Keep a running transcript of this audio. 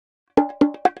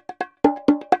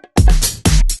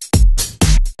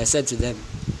I said to them,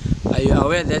 are you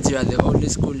aware that you are the only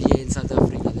school here in South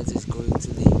Africa that is going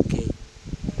to the UK?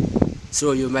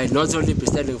 So you might not only be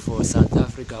standing for South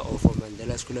Africa or for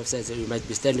Mandela School of Science, you might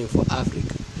be standing for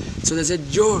Africa. So they said,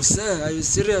 Joe, sir, are you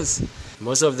serious?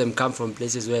 Most of them come from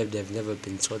places where they've never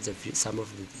been taught some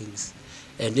of the things.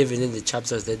 And even in the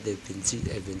chapters that they've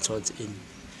been taught in,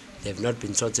 they've not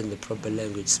been taught in the proper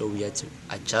language, so we had to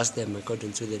adjust them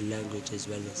according to the language as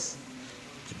well as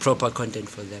the proper content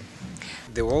for them.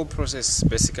 The whole process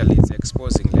basically is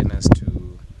exposing learners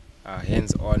to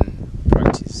hands-on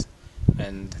practice,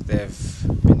 and they've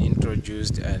been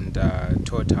introduced and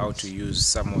taught how to use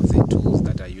some of the tools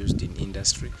that are used in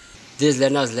industry. These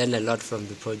learners learn a lot from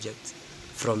the project,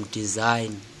 from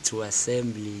design to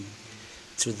assembly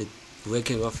to the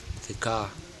working of the car.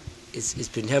 It's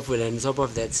been helpful, and on top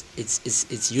of that,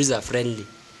 it's user friendly,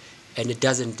 and it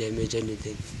doesn't damage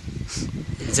anything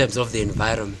in terms of the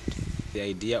environment. The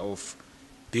idea of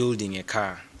building a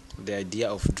car, the idea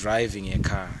of driving a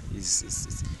car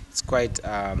it's quite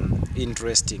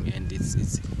interesting, and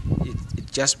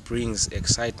it just brings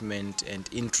excitement and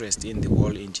interest in the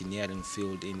whole engineering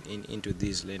field into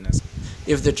these learners.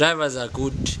 If the drivers are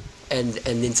good, and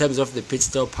in terms of the pit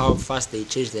stop, how fast they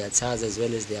change their tires as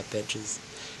well as their batteries,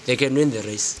 they can win the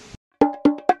race.